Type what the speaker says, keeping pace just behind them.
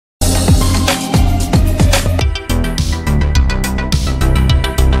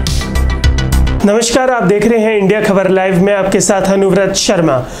नमस्कार, आप देख रहे हैं इंडिया खबर लाइव में। आपके साथ अनुव्रत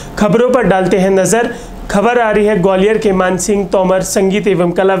शर्मा। खबरों पर डालते हैं नजर। खबर आ रही है ग्वालियर के मानसिंह तोमर संगीत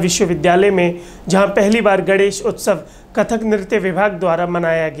एवं कला विश्वविद्यालय में, जहां पहली बार गणेश उत्सव कथक नृत्य विभाग द्वारा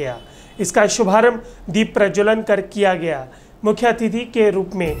मनाया गया। इसका शुभारंभ दीप प्रज्वलन कर किया गया। मुख्य अतिथि के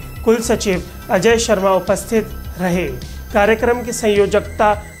रूप में कुल सचिव अजय शर्मा उपस्थित रहे। कार्यक्रम की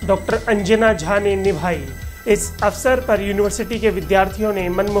संयोजकता डॉक्टर अंजना झा ने निभाई। इस अवसर पर यूनिवर्सिटी के विद्यार्थियों ने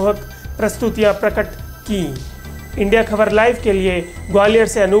मनमोहक प्रस्तुतियां प्रकट की। इंडिया खबर लाइव के लिए ग्वालियर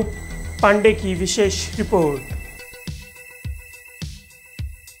से अनूप पांडे की विशेष रिपोर्ट।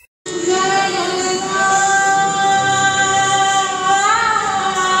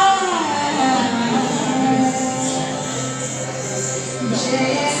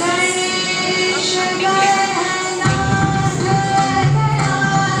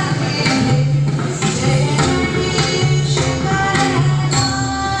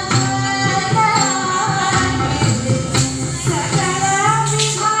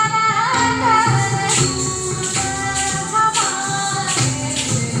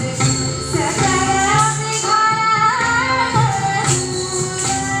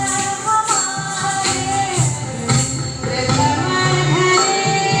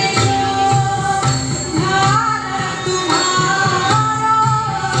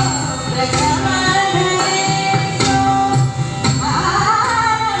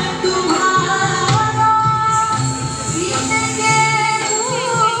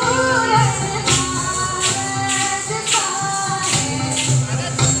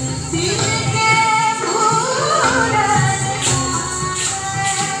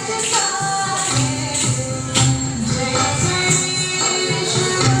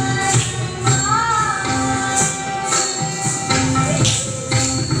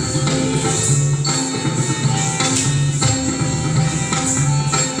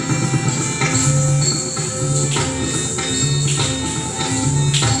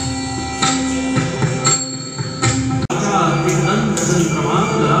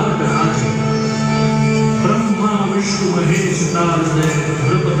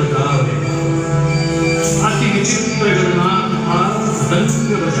 अति विचित्र गणनाथ दंड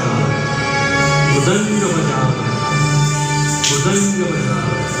बजा